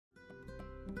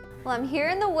Well, I'm here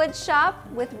in the wood shop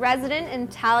with resident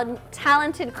and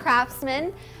talented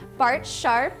craftsman Bart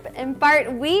Sharp. And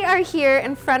Bart, we are here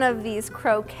in front of these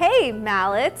croquet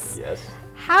mallets. Yes.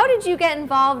 How did you get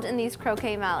involved in these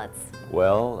croquet mallets?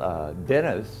 Well,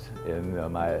 Dennis in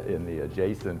the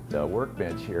adjacent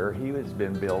workbench here, he has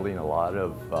been building a lot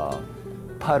of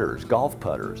putters, golf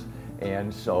putters,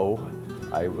 and so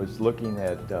I was looking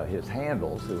at his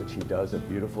handles, which he does a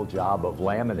beautiful job of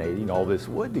laminating all this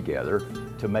wood together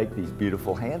to make these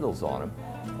beautiful handles on them.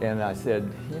 And I said,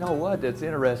 you know what, that's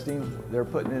interesting. They're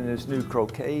putting in this new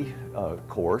croquet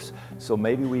course, so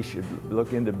maybe we should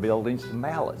look into building some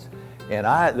mallets. And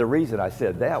the reason I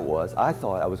said that was I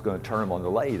thought I was going to turn them on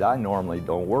the lathe. I normally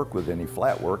don't work with any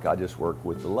flat work. I just work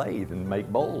with the lathe and make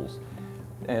bowls.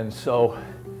 And so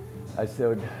I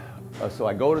said, so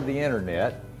I go to the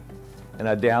internet and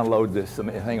I download this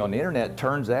thing on the internet.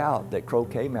 Turns out that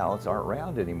croquet mallets aren't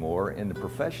round anymore. In the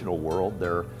professional world,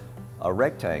 they're a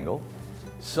rectangle.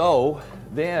 So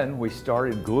then we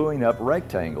started gluing up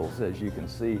rectangles, as you can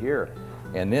see here.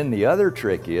 And then the other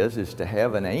trick is to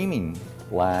have an aiming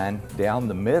line down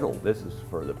the middle. This is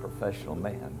for the professional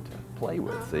man to play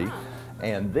with, see?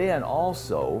 And then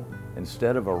also,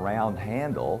 instead of a round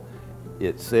handle,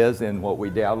 it says in what we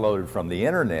downloaded from the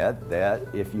internet that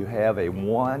if you have a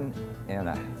 1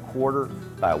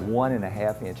 1/4 by 1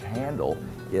 1/2 inch handle,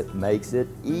 it makes it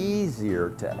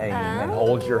easier to aim and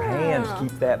hold your hands,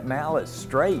 keep that mallet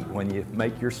straight when you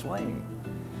make your swing.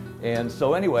 And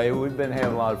so anyway, we've been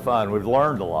having a lot of fun. We've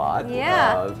learned a lot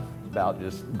about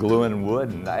just gluing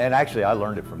wood, and actually I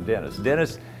learned it from Dennis.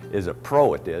 Dennis is a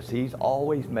pro at this. He's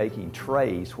always making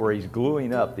trays where he's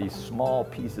gluing up these small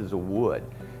pieces of wood.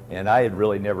 And I had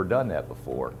really never done that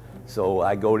before. So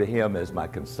I go to him as my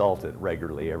consultant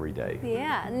regularly every day.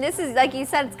 Yeah, and this is, like you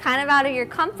said, it's kind of out of your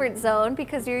comfort zone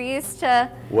because you're used to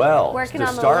working on the lathe. Well,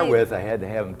 to start with, I had to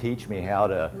have him teach me how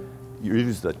to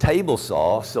use the table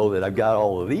saw so that I've got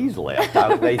all of these left.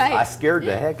 I scared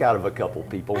the heck out of a couple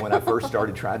people when I first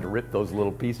started trying to rip those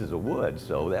little pieces of wood,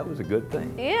 so that was a good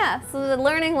thing. Yeah, so the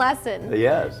learning lesson.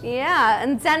 Yes. Yeah,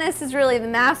 and Dennis is really the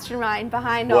mastermind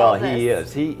behind all of this. Well, he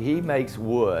is. He makes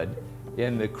wood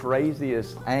in the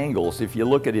craziest angles. If you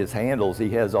look at his handles,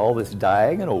 he has all this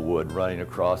diagonal wood running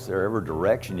across there, every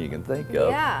direction you can think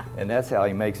of. Yeah. And that's how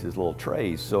he makes his little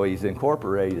trays. So he's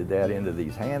incorporated that into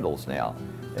these handles now.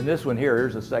 And this one here,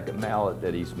 here's a second mallet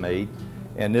that he's made.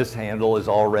 And this handle is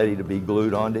all ready to be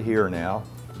glued onto here now.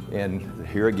 And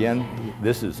here again,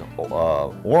 this is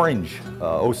orange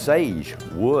Osage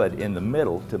wood in the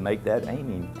middle to make that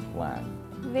aiming line.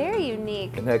 Very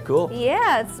unique. Isn't that cool?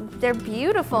 Yeah, they're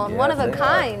beautiful and one of a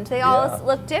kind. They all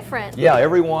look different. Yeah,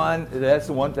 everyone, that's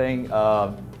the one thing.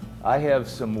 I have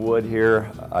some wood here.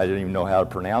 I didn't even know how to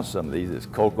pronounce some of these. It's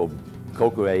cocoa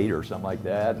 8 or something like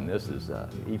that, and this is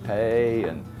Ipe,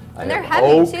 and they're heavy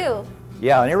oak too.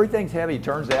 Yeah, and everything's heavy. It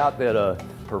turns out that a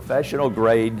professional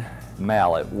grade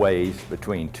mallet weighs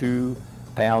between 2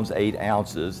 pounds 8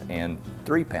 ounces and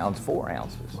 3 pounds 4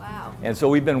 ounces. Wow. And so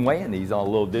we've been weighing these on a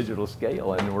little digital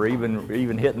scale, and we're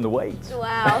even hitting the weights.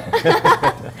 Wow.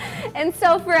 And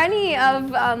so for any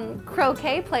of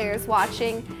croquet players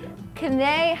watching,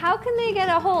 how can they get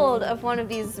a hold of one of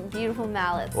these beautiful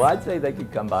mallets? Well, I'd say they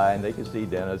could come by and they could see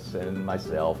Dennis and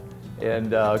myself,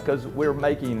 and because we're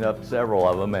making up several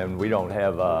of them, and we don't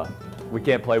have we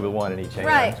can't play with one in each hand.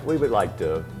 Right. We would like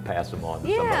to pass them on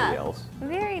to somebody else.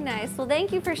 Very nice. Well,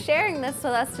 thank you for sharing this with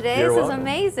us today. This is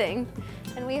amazing,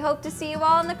 and we hope to see you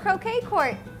all in the croquet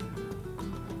court.